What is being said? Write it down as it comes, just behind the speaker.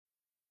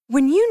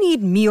When you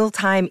need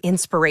mealtime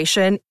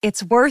inspiration,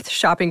 it's worth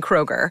shopping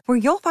Kroger, where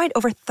you'll find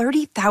over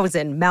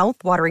 30,000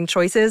 mouth-watering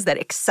choices that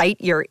excite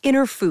your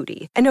inner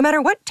foodie. And no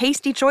matter what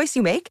tasty choice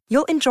you make,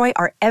 you'll enjoy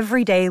our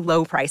everyday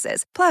low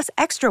prices, plus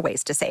extra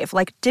ways to save,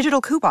 like digital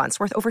coupons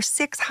worth over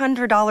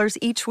 $600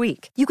 each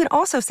week. You can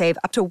also save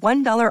up to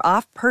 $1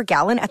 off per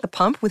gallon at the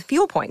pump with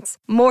fuel points.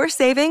 More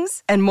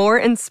savings and more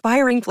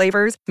inspiring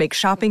flavors make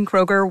shopping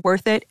Kroger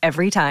worth it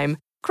every time.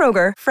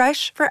 Kroger,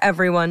 fresh for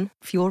everyone.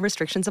 Fuel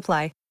restrictions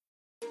apply.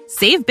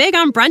 Save big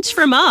on brunch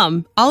for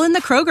mom, all in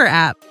the Kroger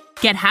app.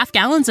 Get half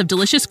gallons of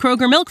delicious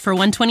Kroger milk for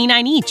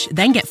 $1.29 each.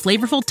 Then get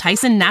flavorful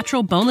Tyson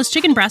natural boneless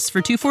chicken breasts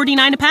for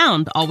 $2.49 a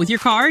pound, all with your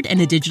card and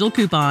a digital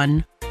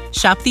coupon.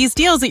 Shop these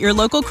deals at your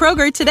local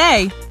Kroger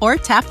today, or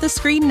tap the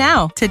screen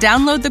now to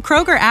download the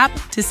Kroger app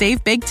to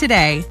save big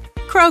today.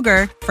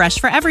 Kroger, fresh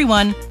for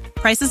everyone.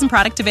 Prices and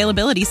product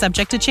availability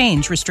subject to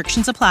change.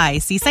 Restrictions apply.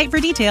 See site for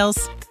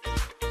details.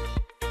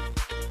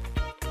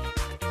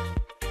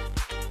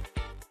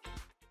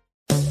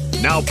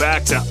 Now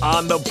back to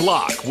On the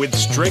Block with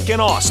Strick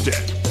and Austin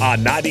on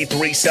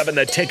 93.7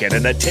 The Ticket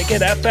and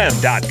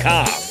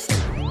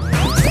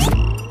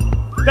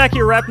theticketfm.com. Back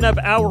here wrapping up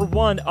hour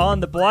one on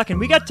the block, and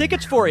we got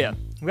tickets for you.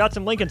 We got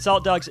some Lincoln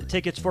Salt Dogs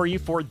tickets for you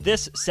for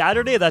this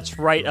Saturday. That's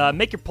right.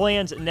 Make your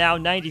plans now.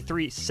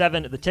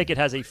 93.7 The Ticket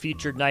has a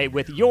featured night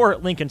with your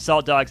Lincoln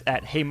Salt Dogs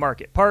at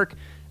Haymarket Park.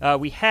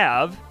 We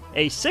have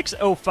a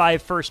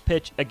 6:05 first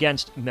pitch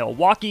against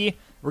Milwaukee.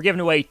 We're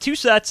giving away 2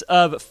 sets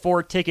of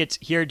 4 tickets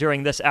here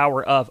during this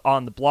hour of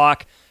On the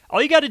Block.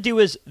 All you got to do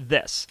is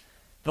this.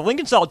 The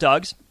Lincoln Salt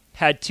Dogs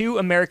had 2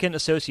 American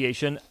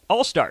Association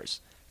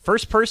All-Stars.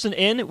 First person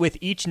in with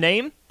each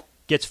name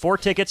gets 4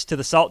 tickets to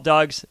the Salt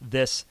Dogs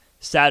this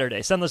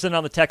Saturday. Send those in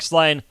on the text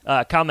line,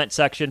 comment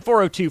section,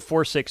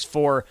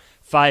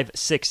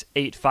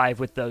 402-464-5685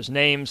 with those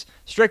names.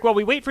 Strick, while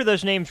we wait for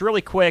those names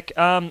really quick,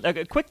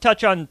 a quick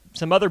touch on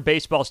some other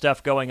baseball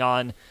stuff going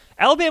on.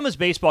 Alabama's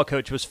baseball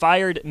coach was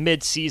fired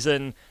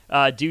mid-season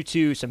due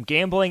to some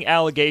gambling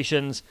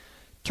allegations.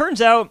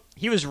 Turns out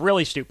he was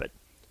really stupid.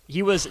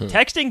 He was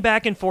texting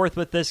back and forth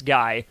with this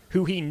guy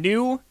who he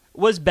knew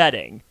was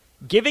betting,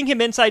 giving him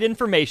inside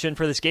information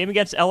for this game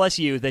against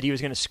LSU that he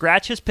was going to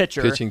scratch his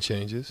pitcher. Pitching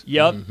changes.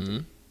 Yep. Mm-hmm.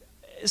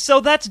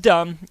 So that's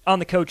dumb on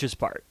the coach's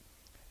part.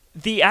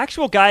 The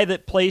actual guy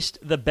that placed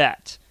the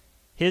bet,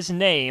 his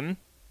name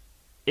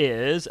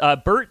is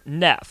Bert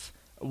Neff.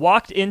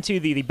 Walked into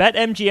the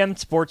BetMGM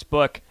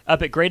Sportsbook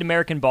up at Great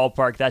American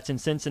Ballpark, that's in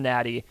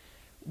Cincinnati,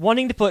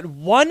 wanting to put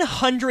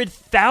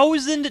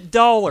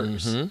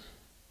 $100,000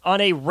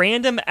 on a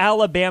random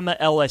Alabama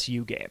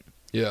LSU game.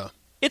 Yeah.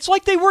 It's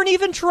like they weren't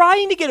even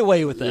trying to get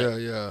away with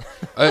it. Yeah.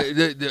 I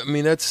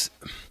mean,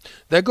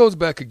 that goes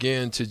back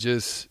again to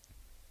just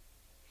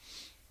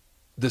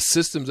the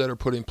systems that are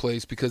put in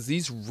place, because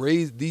these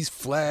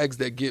flags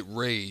that get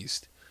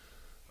raised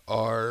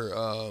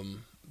are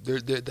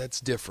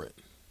that's different.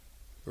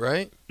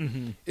 Right?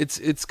 Mm-hmm.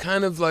 It's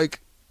kind of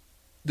like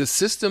the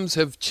systems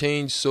have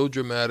changed so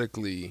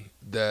dramatically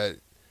that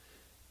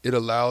it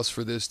allows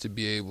for this to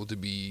be able to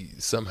be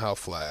somehow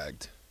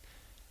flagged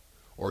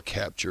or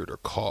captured or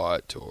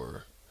caught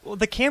or... Well,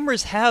 the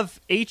cameras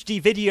have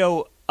HD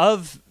video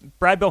of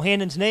Brad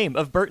Bohannon's name,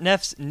 of Bert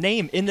Neff's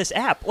name in this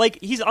app. Like,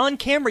 he's on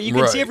camera. You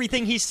can see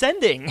everything he's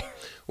sending.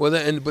 Well,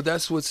 but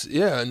that's what's...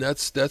 Yeah, and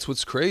that's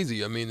what's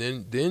crazy. I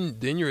mean,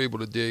 then you're able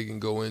to dig and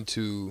go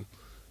into...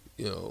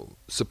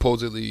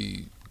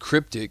 supposedly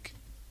cryptic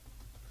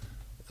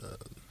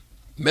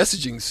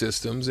messaging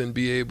systems and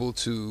be able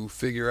to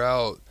figure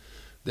out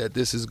that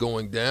this is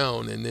going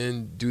down and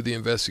then do the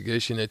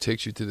investigation that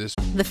takes you to this.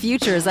 The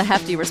future is a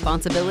hefty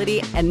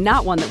responsibility and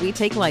not one that we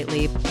take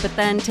lightly. But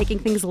then taking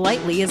things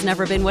lightly has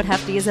never been what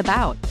Hefty is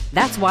about.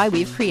 That's why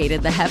we've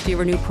created the Hefty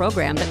Renew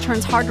program that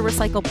turns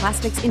hard-to-recycle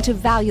plastics into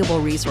valuable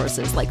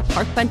resources like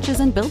park benches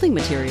and building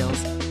materials.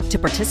 To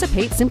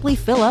participate, simply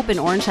fill up an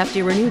orange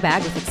Hefty Renew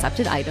bag with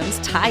accepted items,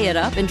 tie it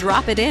up, and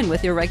drop it in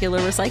with your regular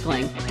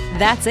recycling.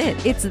 That's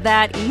it. It's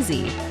that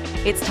easy.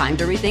 It's time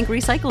to rethink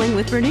recycling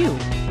with Renew.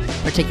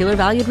 Particular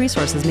valued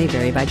resources may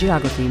vary by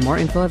geography. More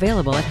info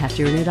available at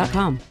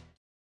heftyrenew.com.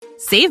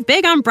 Save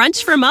big on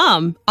brunch for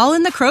mom, all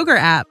in the Kroger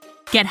app.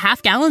 Get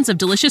half gallons of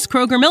delicious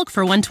Kroger milk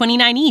for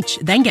 $1.29 each.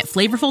 Then get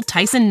flavorful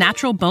Tyson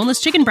natural boneless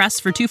chicken breasts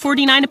for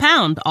 $2.49 a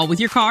pound, all with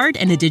your card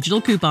and a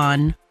digital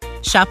coupon.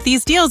 Shop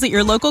these deals at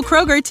your local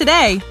Kroger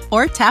today,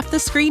 or tap the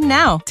screen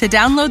now to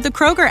download the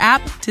Kroger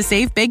app to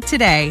save big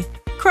today.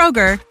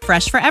 Kroger,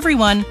 fresh for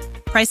everyone.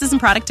 Prices and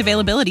product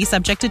availability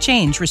subject to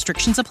change.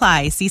 Restrictions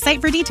apply. See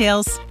site for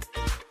details.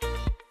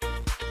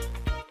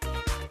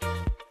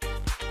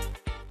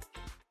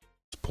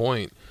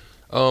 Point.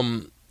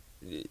 I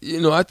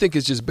think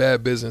it's just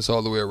bad business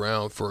all the way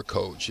around for a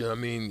coach. I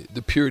mean,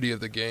 the purity of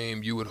the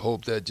game, you would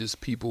hope that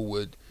just people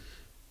would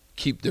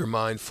keep their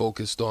mind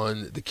focused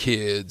on the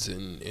kids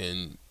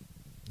and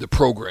the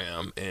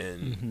program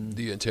and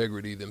the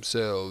integrity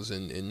themselves,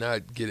 and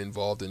not get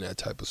involved in that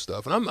type of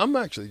stuff. And I'm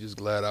actually just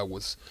glad I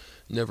was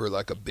never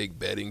like a big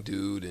betting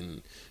dude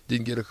and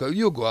didn't get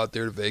you'll go out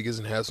there to Vegas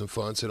and have some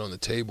fun, sit on the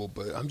table,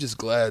 but I'm just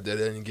glad that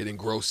I didn't get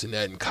engrossed in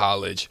that in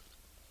college,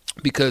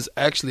 because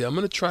actually I'm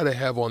going to try to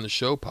have on the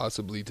show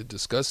possibly to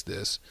discuss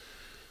this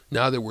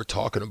now that we're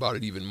talking about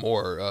it even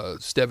more.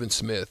 Stephen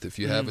Smith, if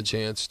you have a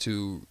chance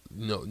to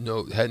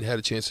hadn't had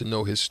a chance to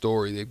know his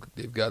story,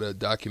 they've got a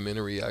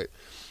documentary.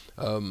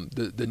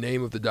 The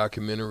name of the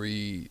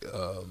documentary,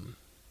 I'm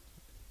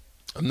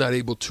not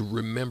able to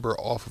remember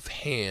off of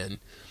hand,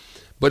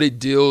 but it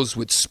deals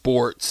with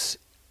sports,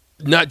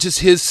 not just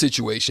his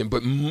situation,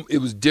 but it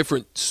was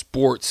different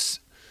sports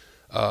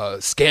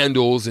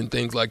scandals and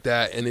things like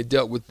that. And it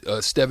dealt with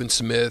Stephen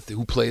Smith,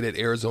 who played at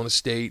Arizona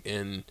State,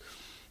 and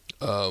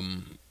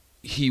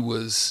he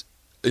was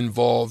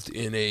involved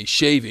in a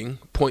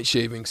point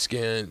shaving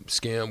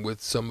scam with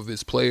some of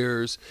his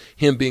players.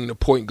 Him being the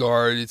point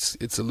guard,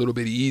 it's a little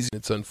bit easy.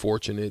 It's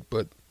unfortunate,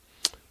 but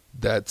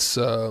that's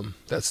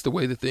the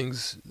way that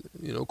things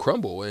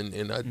crumble.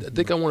 And I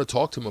think I want to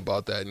talk to him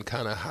about that and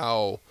kind of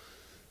how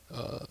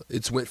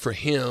it's went for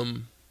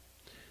him.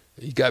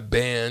 He got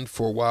banned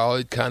for a while.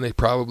 It kind of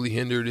probably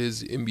hindered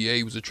his NBA.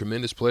 He was a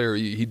tremendous player.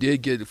 He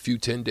did get a few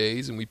 10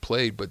 days and we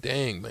played, but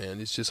dang,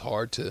 man, it's just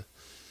hard to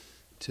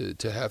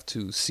have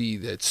to see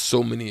that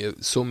so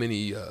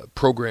many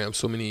programs,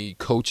 so many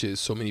coaches,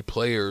 so many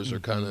players are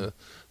kind of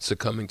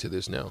succumbing to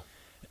this now.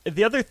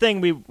 The other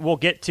thing we will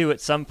get to at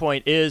some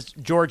point is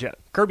Georgia.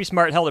 Kirby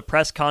Smart held a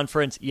press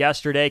conference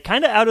yesterday,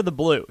 kind of out of the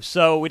blue,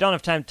 so we don't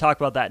have time to talk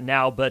about that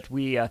now, but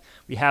we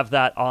have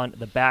that on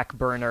the back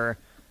burner.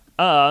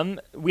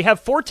 We have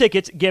 4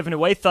 tickets given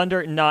away.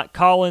 Thunder, not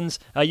Collins.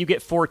 You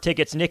get 4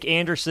 tickets. Nick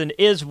Anderson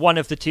is one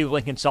of the 2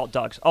 Lincoln Salt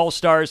Dogs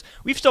All-Stars.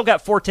 We've still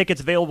got 4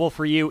 tickets available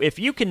for you. If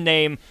you can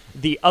name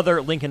the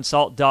other Lincoln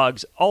Salt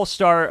Dogs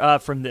All-Star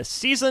from this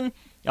season,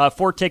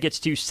 4 tickets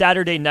to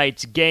Saturday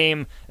night's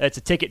game. It's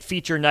a ticket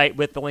feature night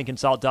with the Lincoln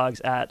Salt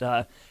Dogs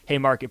at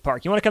Haymarket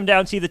Park. You want to come down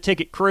and see the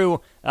ticket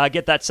crew,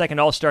 get that second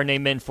All-Star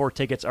name in, 4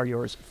 tickets are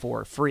yours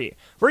for free.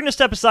 We're going to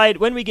step aside.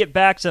 When we get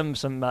back, some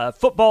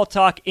football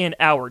talk in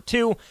hour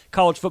 2,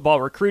 college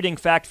football recruiting,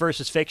 fact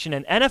versus fiction,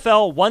 and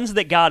NFL ones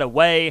that got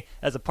away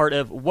as a part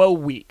of Woe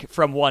Week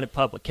from one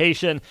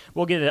publication.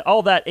 We'll get into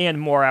all that and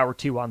more hour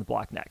 2 on the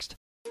block next.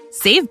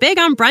 Save big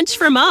on brunch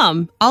for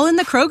mom, all in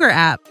the Kroger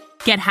app.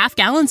 Get half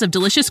gallons of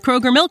delicious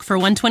Kroger milk for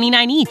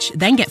 $1.29 each.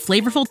 Then get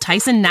flavorful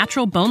Tyson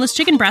natural boneless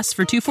chicken breasts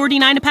for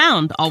 $2.49 a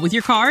pound, all with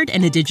your card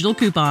and a digital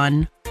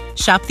coupon.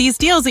 Shop these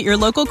deals at your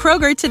local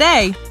Kroger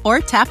today, or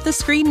tap the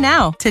screen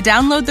now to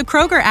download the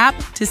Kroger app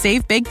to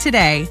save big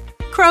today.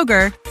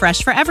 Kroger,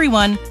 fresh for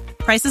everyone.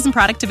 Prices and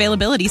product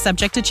availability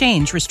subject to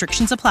change.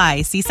 Restrictions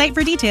apply. See site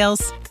for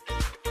details.